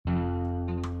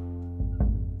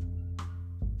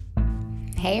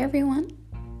Hey everyone,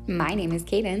 my name is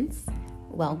Cadence.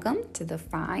 Welcome to the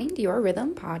Find Your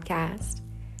Rhythm podcast.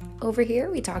 Over here,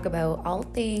 we talk about all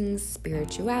things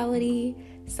spirituality,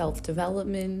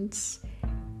 self-development,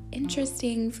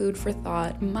 interesting food for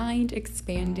thought,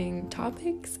 mind-expanding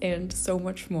topics, and so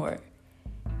much more.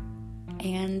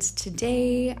 And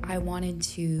today, I wanted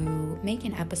to make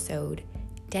an episode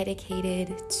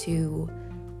dedicated to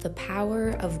the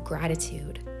power of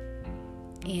gratitude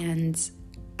and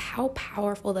how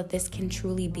powerful that this can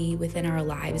truly be within our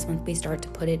lives once we start to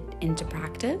put it into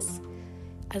practice,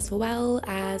 as well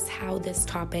as how this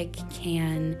topic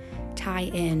can tie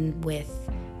in with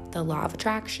the law of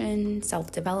attraction,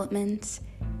 self-development,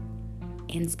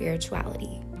 and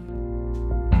spirituality.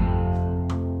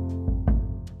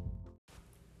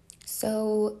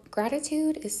 So,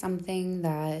 gratitude is something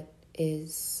that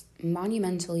is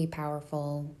monumentally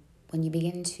powerful when you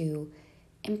begin to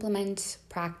implement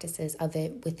practices of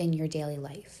it within your daily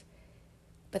life.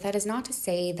 But that is not to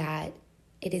say that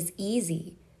it is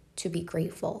easy to be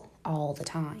grateful all the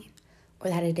time,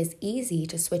 or that it is easy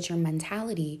to switch your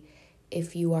mentality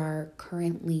if you are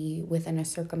currently within a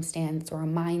circumstance or a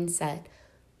mindset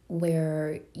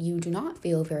where you do not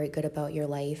feel very good about your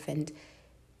life and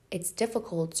it's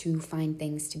difficult to find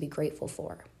things to be grateful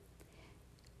for.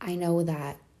 I know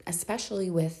that, especially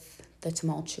with the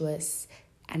tumultuous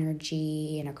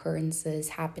energy and occurrences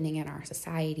happening in our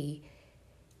society,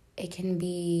 it can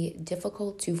be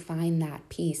difficult to find that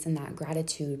peace and that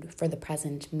gratitude for the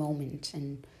present moment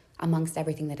and amongst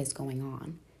everything that is going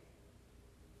on.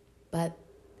 But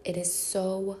it is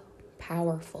so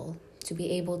powerful to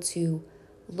be able to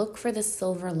look for the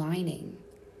silver lining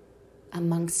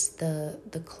amongst the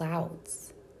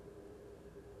clouds.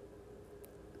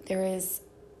 There is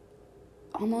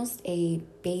almost a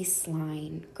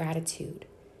baseline gratitude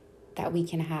that we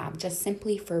can have just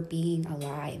simply for being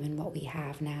alive and what we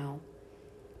have now.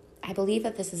 I believe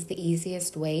that this is the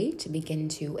easiest way to begin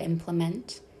to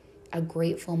implement a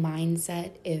grateful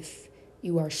mindset if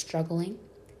you are struggling,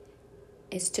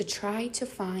 is to try to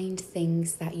find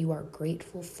things that you are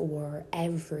grateful for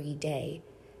every day,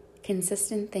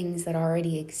 consistent things that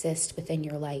already exist within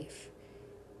your life.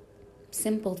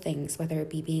 Simple things, whether it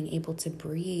be being able to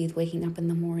breathe, waking up in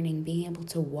the morning, being able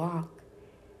to walk,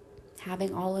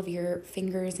 having all of your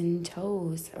fingers and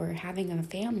toes, or having a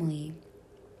family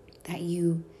that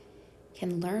you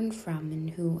can learn from and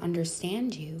who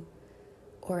understand you,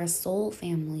 or a soul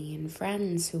family and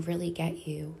friends who really get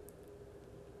you.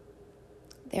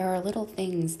 There are little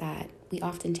things that we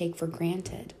often take for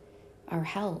granted: our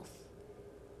health,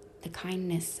 the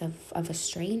kindness of a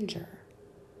stranger.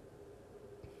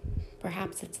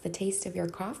 Perhaps it's the taste of your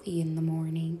coffee in the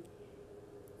morning,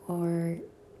 or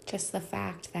just the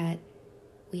fact that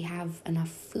we have enough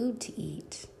food to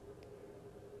eat,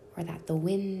 or that the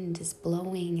wind is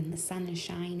blowing and the sun is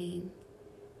shining,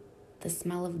 the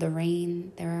smell of the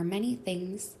rain. There are many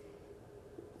things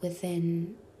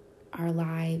within our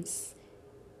lives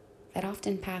that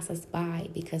often pass us by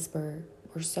because we're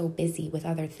so busy with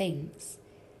other things.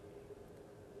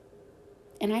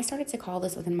 And I started to call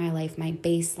this within my life my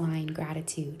baseline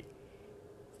gratitude.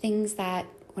 Things that,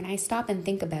 when I stop and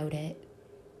think about it,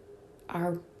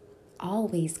 are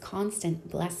always constant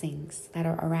blessings that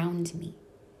are around me.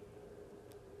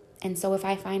 And so if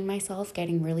I find myself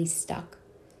getting really stuck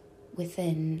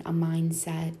within a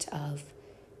mindset of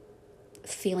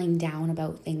feeling down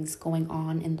about things going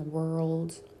on in the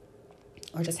world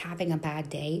or just having a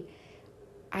bad day,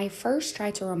 I first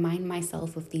try to remind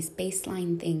myself of these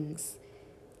baseline things.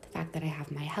 The fact that I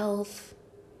have my health,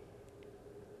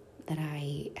 that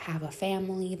I have a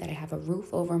family, that I have a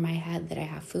roof over my head, that I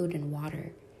have food and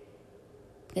water.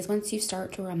 Because once you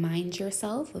start to remind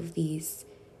yourself of these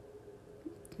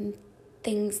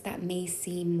things that may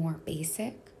seem more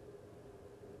basic,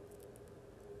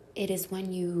 it is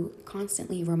when you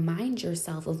constantly remind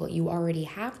yourself of what you already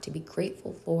have to be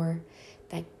grateful for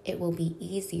that it will be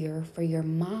easier for your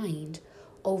mind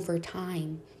over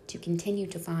time to continue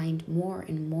to find more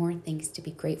and more things to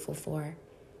be grateful for.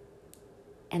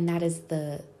 And that is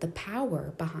the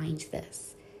power behind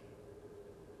this,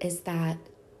 is that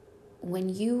when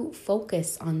you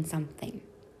focus on something,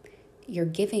 you're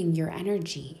giving your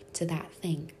energy to that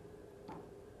thing.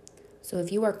 So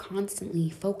if you are constantly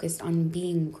focused on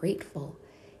being grateful,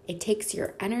 it takes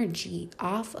your energy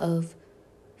off of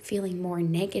feeling more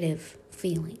negative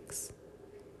feelings.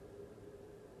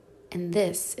 And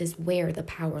this is where the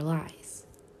power lies.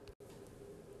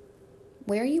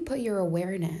 Where you put your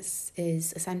awareness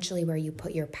is essentially where you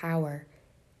put your power.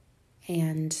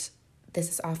 And this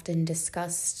is often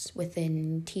discussed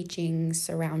within teachings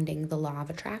surrounding the law of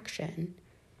attraction.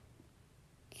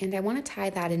 And I want to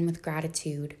tie that in with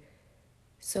gratitude.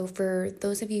 So for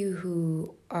those of you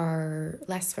who are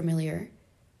less familiar,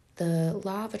 the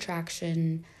law of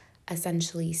attraction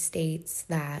essentially states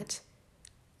that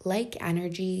like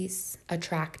energies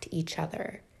attract each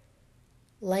other.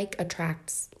 Like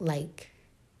attracts like.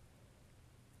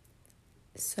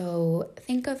 So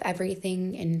think of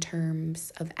everything in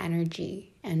terms of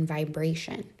energy and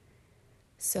vibration.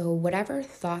 So whatever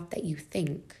thought that you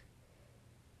think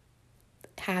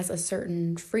has a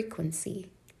certain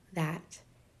frequency that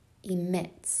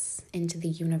emits into the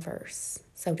universe,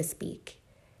 so to speak,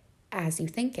 as you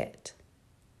think it.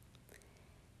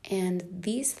 And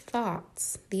these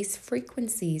thoughts, these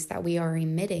frequencies that we are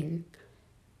emitting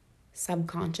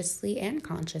subconsciously and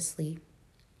consciously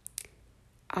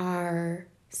are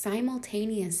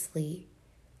simultaneously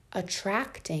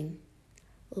attracting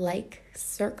like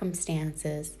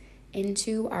circumstances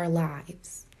into our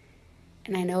lives.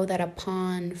 And I know that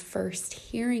upon first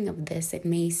hearing of this, it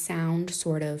may sound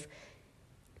sort of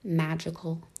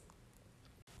magical.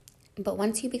 But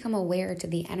once you become aware to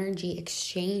the energy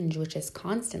exchange which is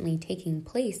constantly taking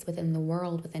place within the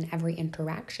world, within every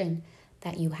interaction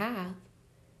that you have,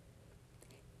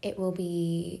 it will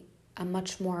be a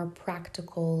much more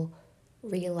practical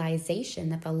realization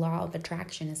that the law of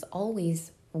attraction is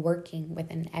always working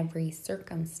within every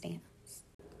circumstance.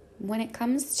 When it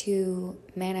comes to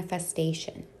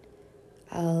manifestation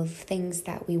of things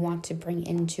that we want to bring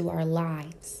into our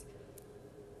lives,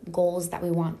 goals that we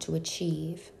want to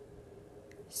achieve,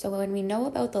 so when we know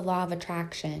about the law of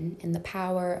attraction and the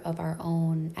power of our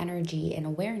own energy and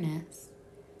awareness,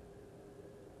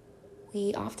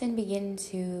 we often begin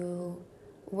to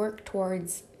work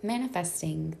towards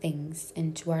manifesting things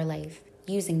into our life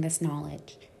using this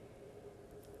knowledge.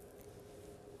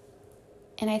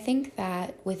 And I think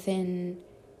that within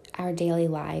our daily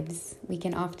lives, we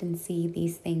can often see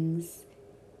these things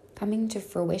coming to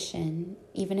fruition,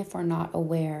 even if we're not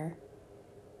aware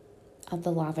of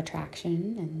the law of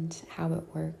attraction and how it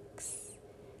works.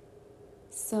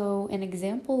 So an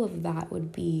example of that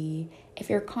would be if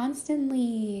you're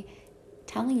constantly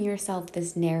telling yourself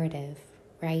this narrative,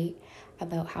 right,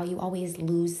 about how you always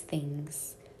lose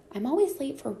things. I'm always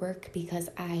late for work because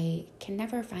I can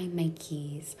never find my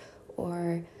keys,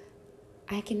 or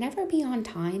I can never be on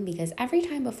time because every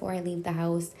time before I leave the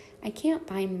house, I can't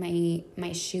find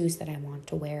my shoes that I want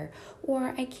to wear,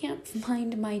 or I can't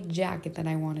find my jacket that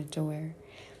I wanted to wear.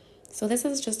 So this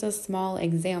is just a small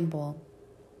example,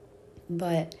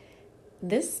 but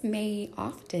this narrative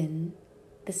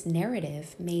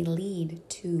may lead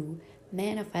to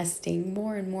manifesting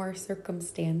more and more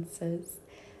circumstances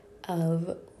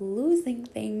of losing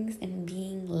things and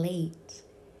being late.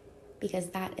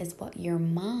 Because that is what your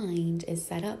mind is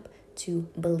set up to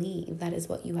believe. That is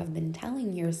what you have been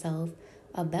telling yourself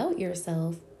about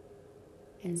yourself.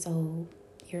 And so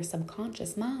your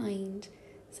subconscious mind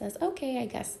says, okay, I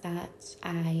guess that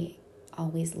I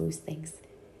always lose things.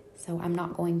 So I'm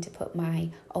not going to put my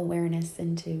awareness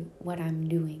into what I'm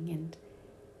doing, and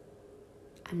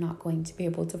I'm not going to be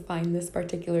able to find this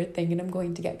particular thing, and I'm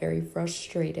going to get very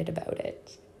frustrated about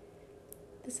it.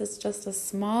 This is just a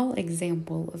small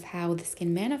example of how this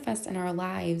can manifest in our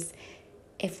lives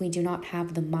if we do not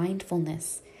have the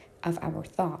mindfulness of our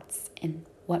thoughts and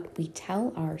what we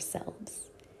tell ourselves.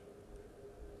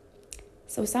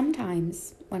 So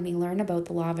sometimes when we learn about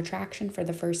the law of attraction for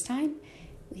the first time,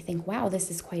 we think, wow,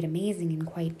 this is quite amazing and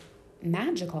quite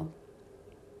magical.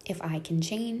 If I can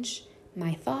change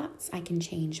my thoughts, I can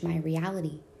change my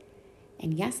reality.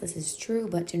 And yes, this is true,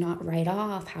 but do not write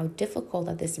off how difficult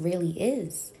that this really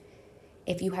is.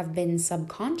 If you have been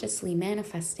subconsciously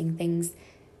manifesting things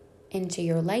into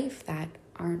your life that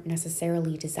aren't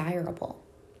necessarily desirable.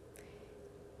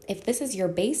 If this is your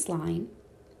baseline,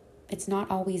 it's not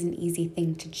always an easy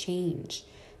thing to change.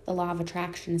 The law of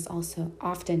attraction is also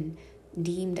often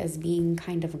deemed as being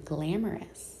kind of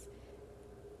glamorous.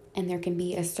 And there can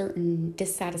be a certain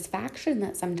dissatisfaction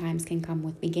that sometimes can come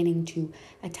with beginning to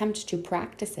attempt to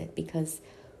practice it, because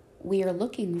we are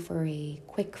looking for a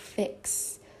quick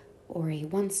fix or a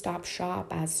one-stop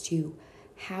shop as to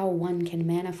how one can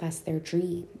manifest their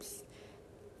dreams.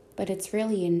 But it's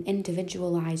really an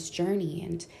individualized journey,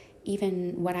 and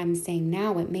even what I'm saying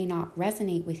now, it may not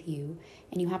resonate with you,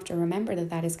 and you have to remember that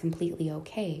that is completely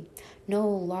okay. No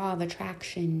law of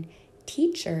attraction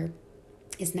teacher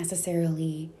is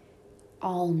necessarily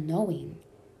all-knowing.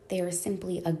 They are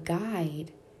simply a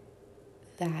guide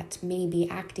that may be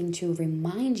acting to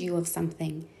remind you of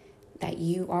something that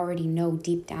you already know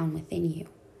deep down within you.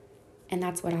 And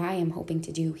that's what I am hoping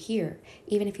to do here.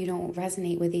 Even if you don't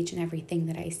resonate with each and everything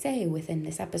that I say within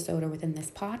this episode or within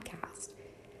this podcast,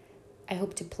 I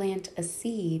hope to plant a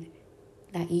seed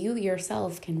that you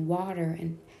yourself can water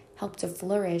and help to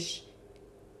flourish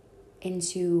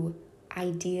into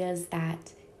ideas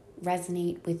that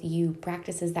resonate with you,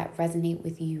 practices that resonate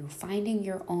with you, finding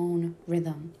your own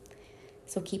rhythm.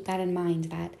 So keep that in mind,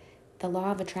 that the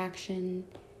law of attraction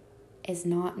is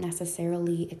not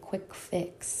necessarily a quick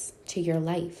fix to your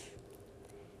life.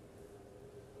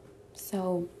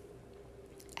 So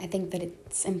I think that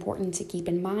it's important to keep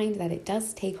in mind that it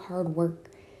does take hard work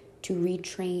to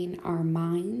retrain our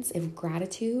minds if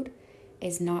gratitude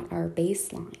is not our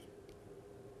baseline.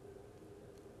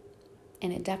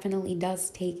 And it definitely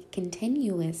does take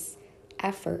continuous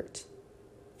effort.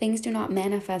 Things do not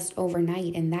manifest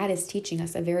overnight, and that is teaching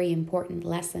us a very important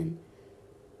lesson.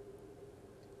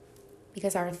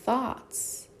 Because our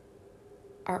thoughts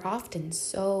are often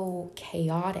so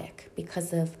chaotic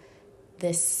because of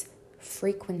this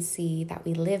frequency that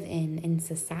we live in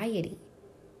society.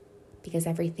 Because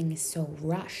everything is so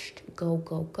rushed, go,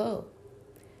 go, go.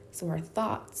 So our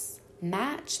thoughts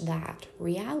match that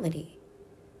reality.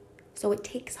 So it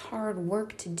takes hard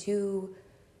work to do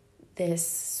this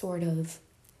sort of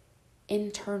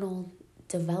internal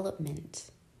development,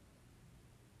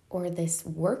 or this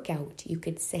workout, you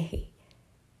could say,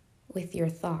 with your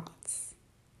thoughts.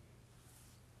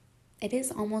 It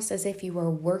is almost as if you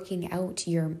are working out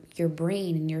your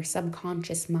brain and your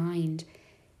subconscious mind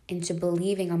into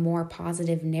believing a more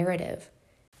positive narrative.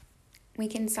 We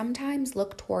can sometimes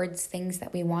look towards things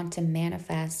that we want to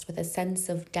manifest with a sense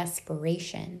of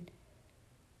desperation.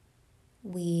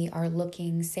 We are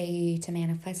looking, say, to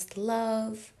manifest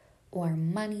love or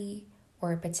money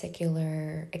or a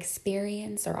particular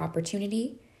experience or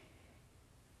opportunity.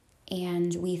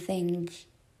 And we think,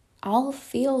 I'll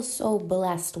feel so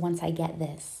blessed once I get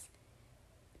this.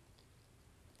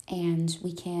 And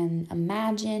we can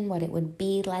imagine what it would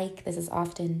be like. This is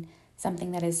often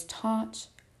something that is taught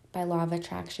by law of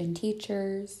attraction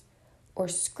teachers, or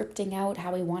scripting out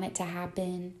how we want it to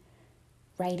happen,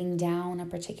 writing down a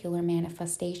particular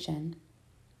manifestation.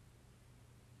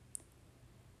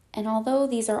 And although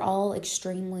these are all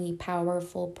extremely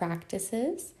powerful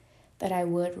practices that I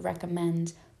would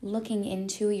recommend looking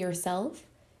into yourself,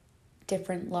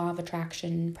 different law of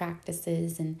attraction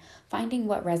practices, and finding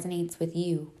what resonates with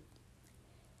you.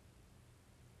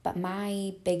 But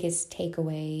my biggest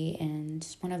takeaway, and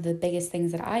one of the biggest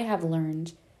things that I have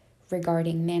learned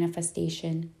regarding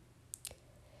manifestation,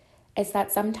 is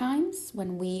that sometimes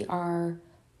when we are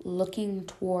looking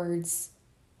towards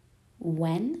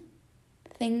when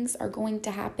things are going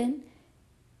to happen,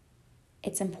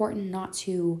 it's important not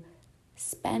to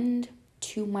spend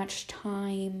too much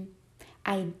time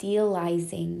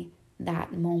idealizing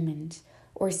that moment,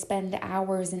 or spend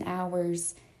hours and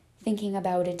hours thinking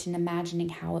about it and imagining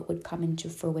how it would come into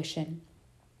fruition.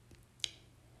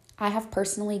 I have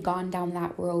personally gone down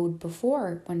that road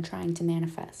before when trying to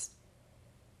manifest,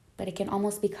 but it can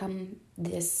almost become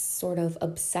this sort of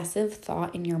obsessive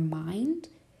thought in your mind,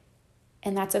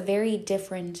 and that's a very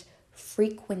different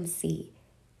frequency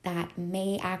that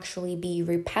may actually be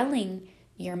repelling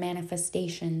your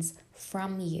manifestations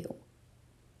from you.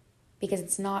 Because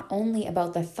it's not only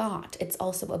about the thought, it's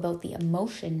also about the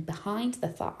emotion behind the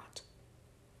thought.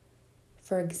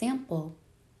 For example,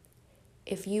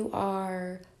 if you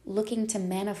are looking to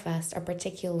manifest a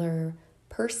particular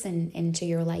person into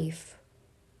your life,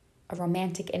 a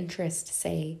romantic interest,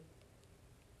 say,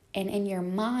 and in your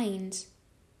mind,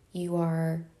 you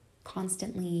are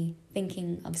constantly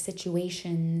thinking of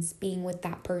situations, being with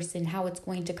that person, how it's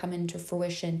going to come into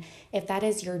fruition. If that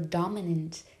is your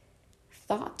dominant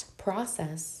thought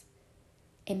process,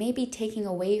 it may be taking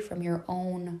away from your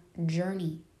own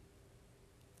journey,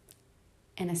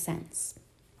 in a sense.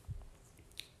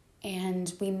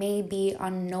 And we may be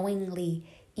unknowingly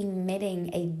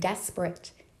emitting a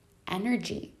desperate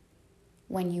energy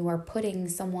when you are putting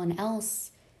someone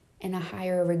else in a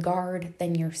higher regard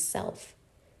than yourself.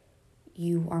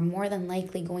 You are more than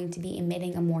likely going to be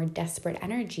emitting a more desperate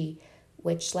energy,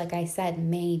 which, like I said,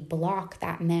 may block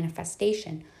that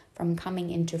manifestation from coming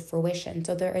into fruition.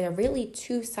 So there are really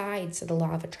two sides to the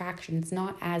law of attraction. It's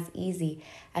not as easy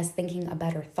as thinking a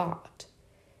better thought.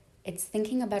 It's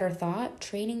thinking a better thought,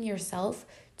 training yourself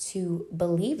to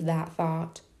believe that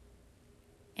thought,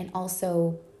 and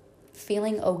also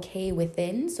feeling okay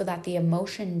within so that the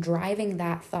emotion driving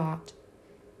that thought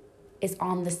is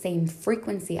on the same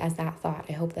frequency as that thought.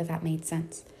 I hope that made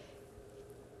sense.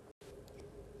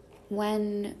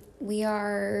 When we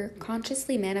are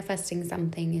consciously manifesting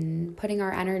something and putting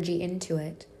our energy into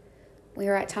it, we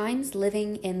are at times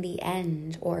living in the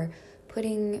end, or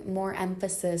putting more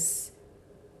emphasis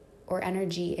or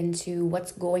energy into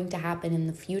what's going to happen in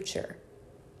the future.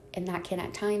 And that can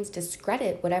at times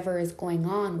discredit whatever is going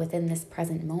on within this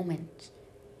present moment.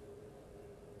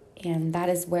 And that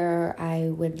is where I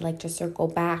would like to circle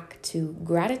back to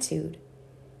gratitude.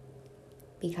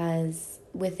 Because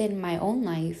within my own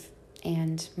life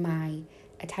and my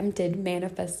attempted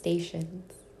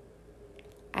manifestations,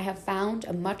 I have found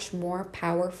a much more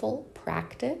powerful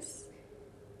practice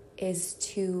is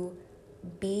to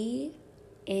be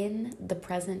in the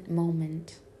present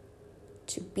moment,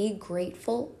 to be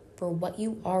grateful for what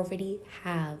you already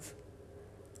have.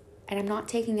 And I'm not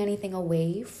taking anything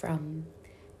away from,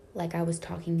 like I was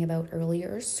talking about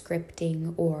earlier,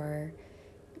 scripting or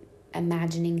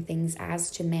imagining things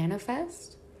as to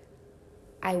manifest.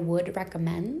 I would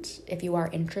recommend, if you are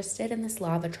interested in this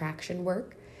law of attraction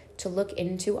work, to look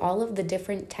into all of the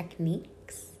different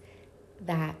techniques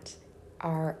that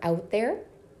are out there,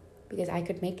 because I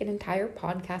could make an entire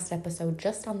podcast episode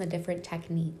just on the different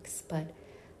techniques, but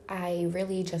I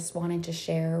really just wanted to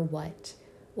share what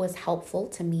was helpful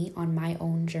to me on my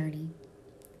own journey.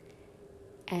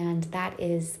 And that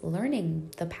is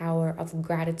learning the power of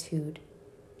gratitude,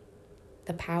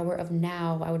 the power of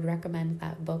now. I would recommend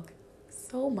that book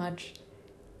so much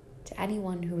to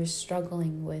anyone who is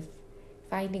struggling with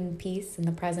finding peace in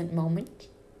the present moment.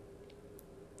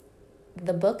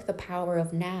 The book, The Power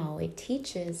of Now, it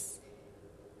teaches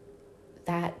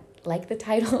that, like the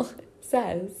title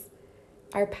says,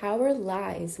 our power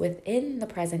lies within the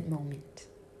present moment.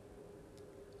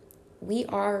 We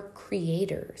are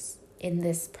creators in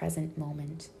this present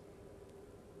moment.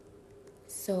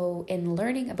 So in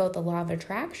learning about the law of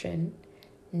attraction,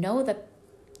 know that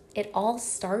it all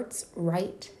starts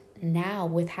right now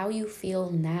with how you feel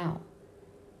now.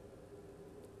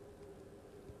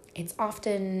 It's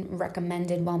often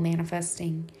recommended while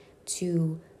manifesting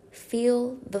to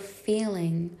feel the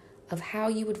feeling of how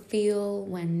you would feel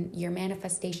when your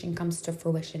manifestation comes to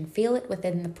fruition. Feel it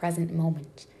within the present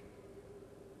moment.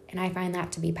 And I find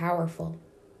that to be powerful.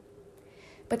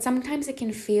 But sometimes it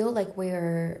can feel like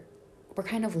we're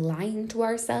kind of lying to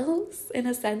ourselves, in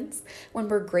a sense, when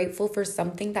we're grateful for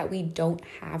something that we don't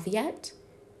have yet.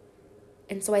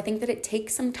 And so I think that it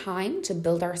takes some time to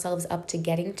build ourselves up to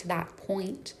getting to that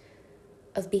point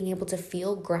of being able to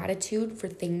feel gratitude for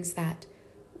things that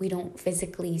we don't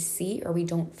physically see or we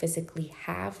don't physically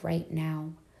have right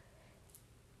now.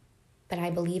 But I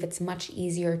believe it's much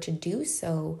easier to do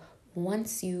so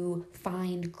once you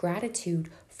find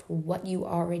gratitude for what you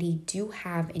already do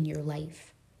have in your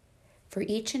life, for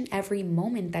each and every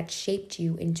moment that shaped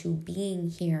you into being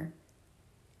here.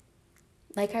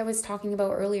 Like I was talking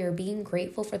about earlier, being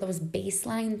grateful for those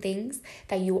baseline things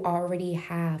that you already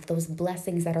have, those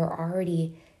blessings that are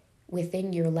already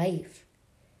within your life.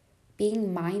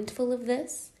 Being mindful of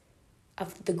this,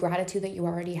 of the gratitude that you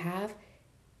already have,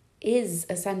 is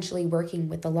essentially working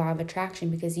with the law of attraction,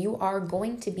 because you are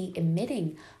going to be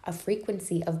emitting a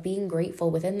frequency of being grateful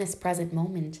within this present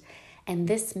moment. And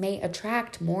this may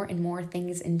attract more and more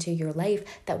things into your life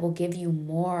that will give you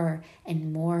more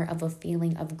and more of a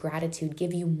feeling of gratitude,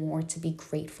 give you more to be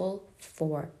grateful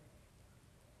for.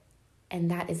 And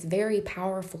that is very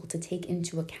powerful to take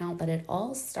into account, that it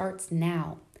all starts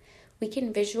now. We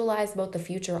can visualize about the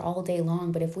future all day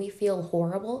long, but if we feel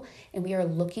horrible and we are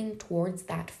looking towards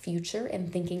that future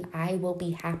and thinking, I will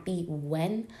be happy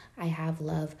when I have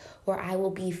love, or I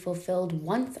will be fulfilled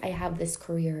once I have this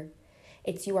career,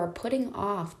 you are putting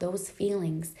off those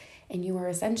feelings, and you are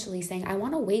essentially saying, I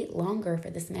want to wait longer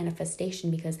for this manifestation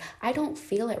because I don't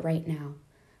feel it right now.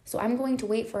 So I'm going to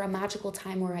wait for a magical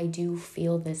time where I do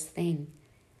feel this thing.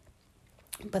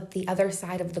 But the other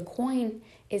side of the coin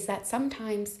is that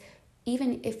sometimes,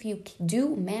 even if you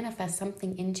do manifest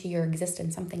something into your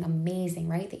existence, something amazing,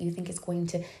 right, that you think is going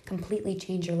to completely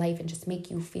change your life and just make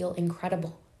you feel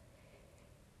incredible,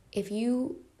 if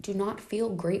you do not feel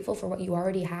grateful for what you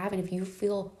already have, and if you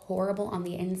feel horrible on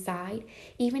the inside,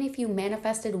 even if you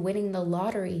manifested winning the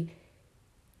lottery,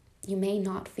 you may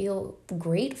not feel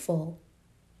grateful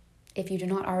if you do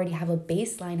not already have a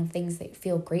baseline of things that you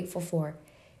feel grateful for.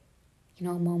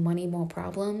 More money, more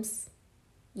problems.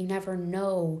 You never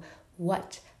know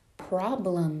what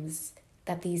problems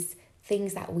that these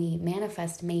things that we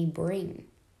manifest may bring.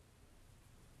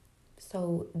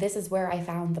 So this is where I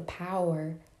found the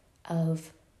power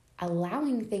of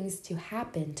allowing things to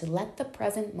happen, to let the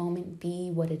present moment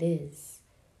be what it is.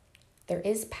 There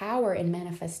is power in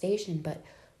manifestation, but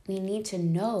we need to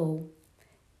know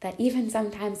that even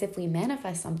sometimes if we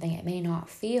manifest something, it may not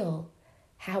feel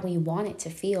how we want it to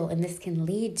feel, and this can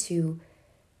lead to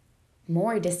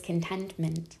more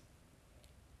discontentment.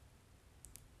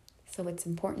 So it's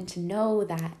important to know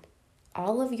that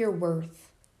all of your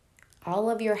worth, all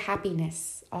of your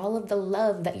happiness, all of the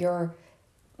love that your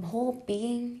whole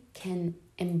being can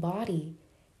embody,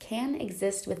 can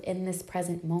exist within this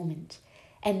present moment.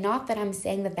 And not that I'm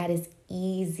saying that that is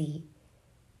easy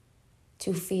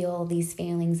to feel these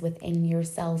feelings within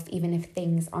yourself, even if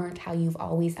things aren't how you've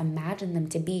always imagined them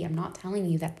to be. I'm not telling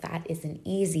you that that is an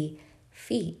easy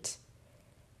feat.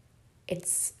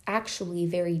 It's actually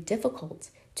very difficult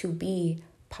to be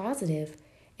positive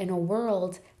in a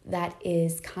world that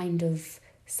is kind of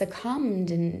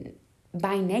succumbed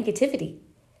by negativity.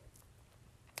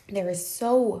 There is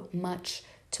so much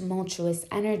tumultuous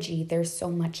energy. There's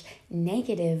so much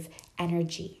negative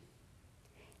energy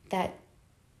that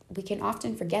we can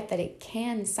often forget that it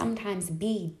can sometimes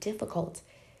be difficult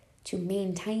to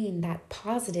maintain that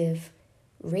positive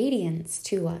radiance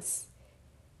to us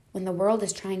when the world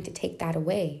is trying to take that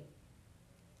away.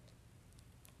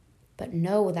 But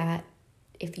know that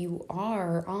if you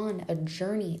are on a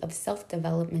journey of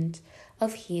self-development,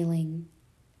 of healing,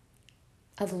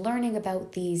 of learning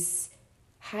about these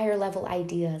higher level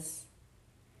ideas,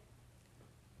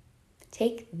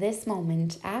 take this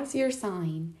moment as your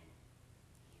sign.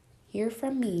 Hear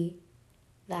from me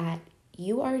that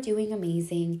you are doing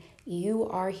amazing. You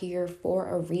are here for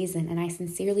a reason. And I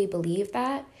sincerely believe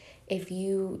that if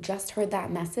you just heard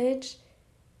that message,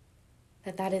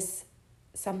 that is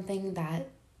something that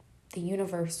the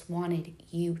universe wanted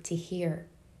you to hear.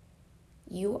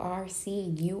 You are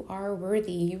seen. You are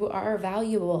worthy. You are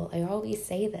valuable. I always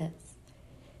say this.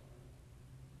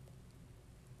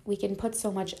 We can put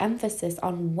so much emphasis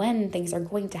on when things are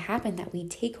going to happen that we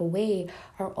take away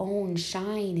our own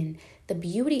shine and the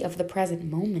beauty of the present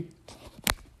moment.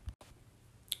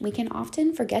 We can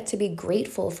often forget to be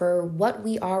grateful for what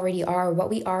we already are, what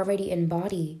we already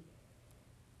embody.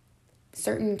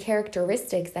 Certain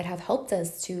characteristics that have helped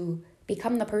us to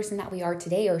become the person that we are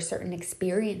today, or certain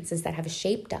experiences that have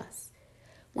shaped us.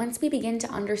 Once we begin to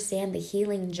understand the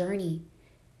healing journey,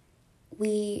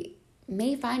 we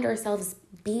may find ourselves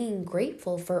being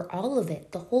grateful for all of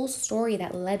it, the whole story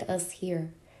that led us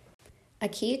here. A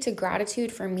key to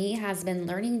gratitude for me has been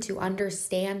learning to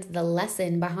understand the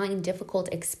lesson behind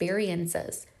difficult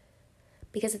experiences.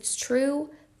 Because it's true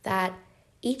that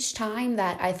each time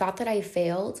that I thought that I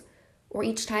failed, or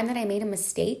each time that I made a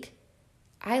mistake,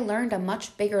 I learned a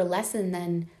much bigger lesson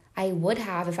than I would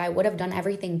have if I would have done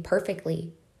everything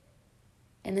perfectly.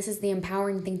 And this is the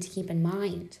empowering thing to keep in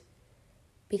mind.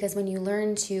 Because when you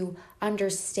learn to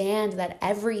understand that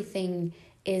everything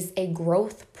is a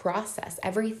growth process,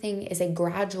 everything is a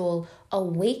gradual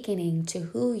awakening to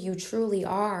who you truly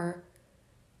are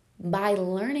by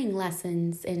learning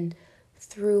lessons and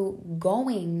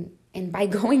by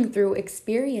going through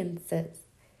experiences.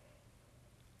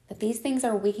 That these things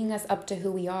are waking us up to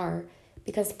who we are,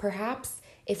 because perhaps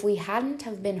if we hadn't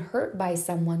have been hurt by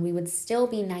someone, we would still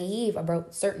be naive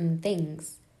about certain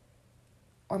things.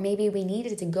 Or maybe we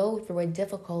needed to go through a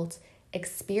difficult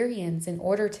experience in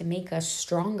order to make us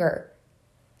stronger.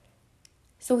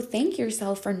 So thank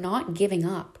yourself for not giving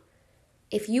up.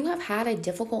 If you have had a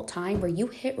difficult time where you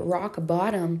hit rock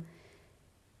bottom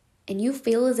and you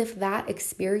feel as if that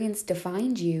experience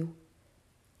defined you,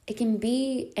 it can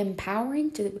be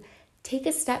empowering to take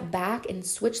a step back and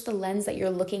switch the lens that you're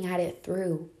looking at it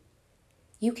through.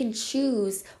 You can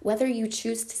choose whether you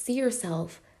choose to see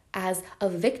yourself as a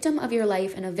victim of your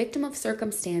life and a victim of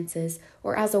circumstances,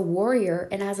 or as a warrior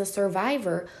and as a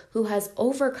survivor who has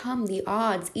overcome the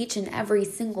odds each and every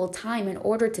single time in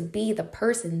order to be the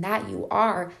person that you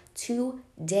are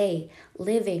today,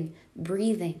 living,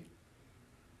 breathing.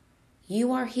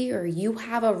 You are here. You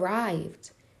have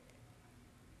arrived.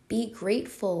 Be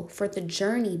grateful for the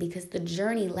journey, because the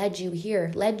journey led you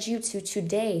here, led you to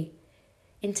today.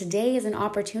 And today is an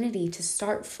opportunity to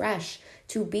start fresh,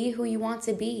 to be who you want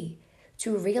to be,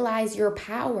 to realize your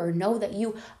power. Know that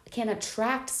you can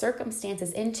attract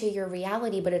circumstances into your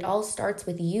reality, but it all starts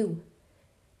with you.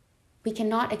 We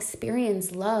cannot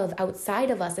experience love outside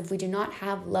of us if we do not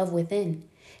have love within.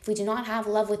 If we do not have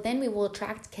love within, we will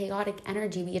attract chaotic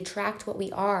energy. We attract what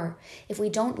we are. If we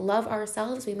don't love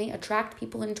ourselves, we may attract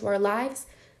people into our lives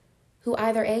who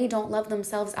either A, don't love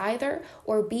themselves either,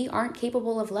 or B, aren't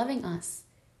capable of loving us.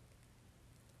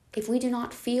 If we do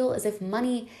not feel as if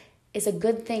money is a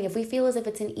good thing, if we feel as if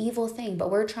it's an evil thing, but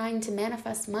we're trying to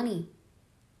manifest money,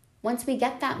 once we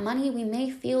get that money, we may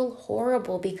feel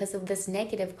horrible because of this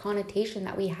negative connotation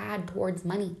that we had towards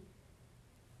money.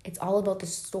 It's all about the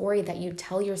story that you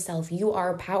tell yourself. You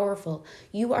are powerful.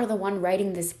 You are the one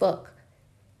writing this book.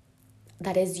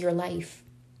 That is your life.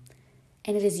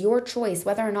 And it is your choice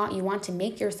whether or not you want to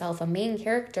make yourself a main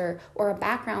character or a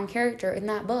background character in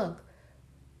that book.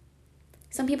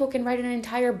 Some people can write an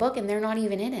entire book and they're not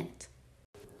even in it.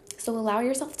 So allow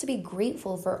yourself to be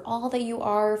grateful for all that you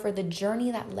are, for the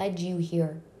journey that led you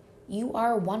here. You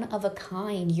are one of a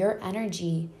kind. Your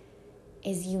energy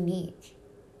is unique.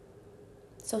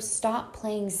 So stop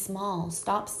playing small.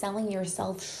 Stop selling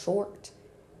yourself short.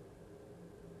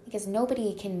 Because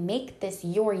nobody can make this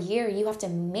your year. You have to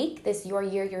make this your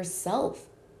year yourself.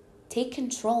 Take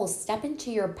control. Step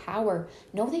into your power.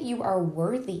 Know that you are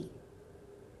worthy.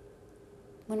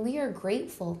 When we are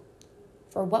grateful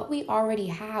for what we already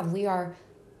have, we are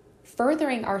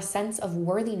furthering our sense of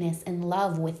worthiness and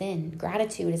love within.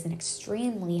 Gratitude is an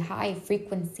extremely high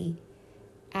frequency,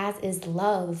 as is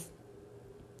love.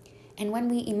 And when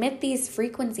we emit these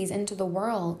frequencies into the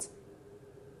world,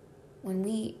 when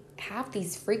we have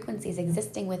these frequencies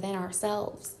existing within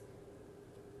ourselves,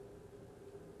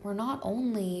 we're not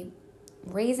only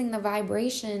raising the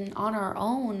vibration on our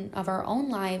own, of our own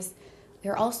lives,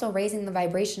 we're also raising the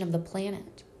vibration of the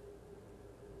planet.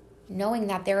 Knowing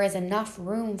that there is enough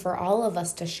room for all of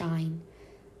us to shine,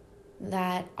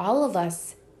 that all of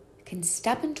us can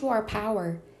step into our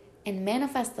power and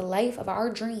manifest the life of our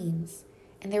dreams,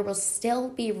 and there will still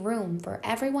be room for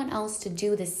everyone else to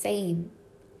do the same.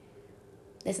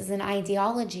 This is an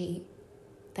ideology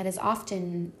that is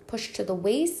often pushed to the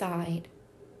wayside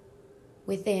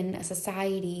within a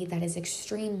society that is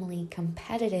extremely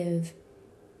competitive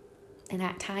and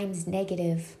at times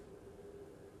negative.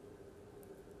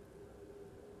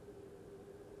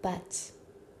 But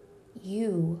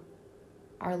you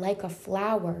are like a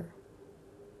flower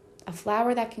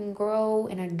that can grow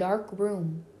in a dark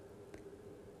room.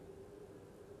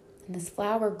 And this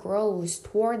flower grows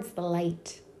towards the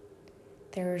light.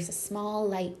 There's a small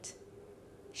light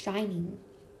shining.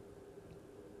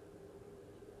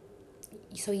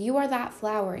 So you are that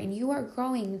flower and you are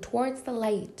growing towards the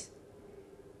light.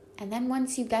 And then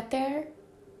once you get there,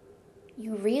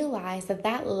 you realize that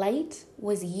that light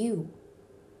was you.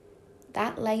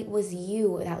 That light was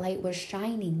you. That light was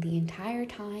shining the entire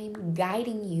time,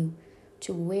 guiding you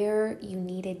to where you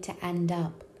needed to end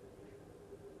up.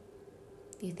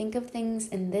 You think of things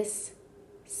in this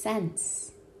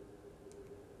sense.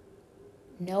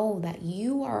 Know that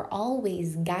you are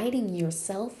always guiding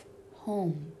yourself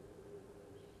home.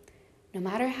 No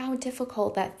matter how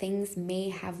difficult that things may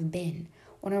have been,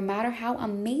 or no matter how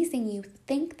amazing you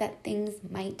think that things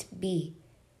might be,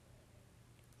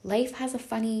 life has a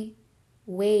funny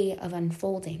way of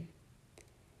unfolding,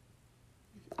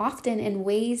 often in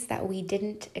ways that we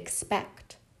didn't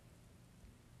expect.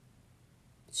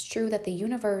 It's true that the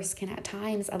universe can at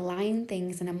times align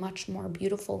things in a much more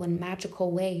beautiful and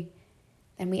magical way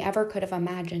than we ever could have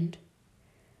imagined.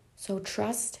 So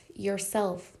trust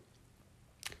yourself.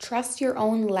 Trust your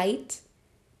own light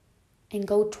and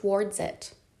go towards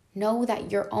it. Know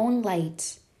that your own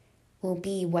light will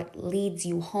be what leads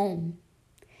you home.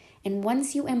 And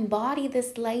once you embody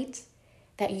this light,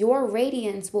 that your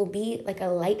radiance will be like a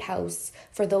lighthouse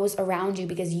for those around you,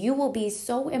 because you will be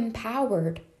so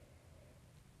empowered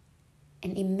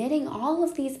and emitting all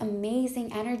of these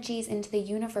amazing energies into the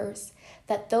universe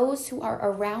that those who are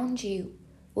around you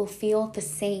will feel the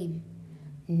same.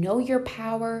 Know your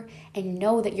power and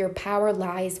know that your power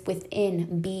lies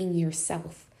within being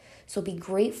yourself. So be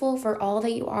grateful for all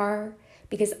that you are,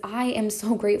 because I am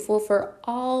so grateful for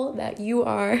all that you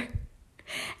are. And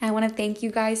I want to thank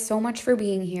you guys so much for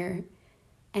being here.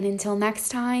 And until next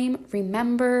time,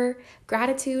 remember,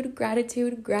 gratitude,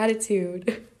 gratitude,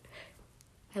 gratitude.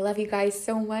 I love you guys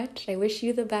so much. I wish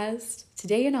you the best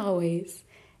today and always.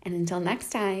 And until next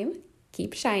time,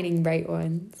 keep shining, bright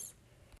ones.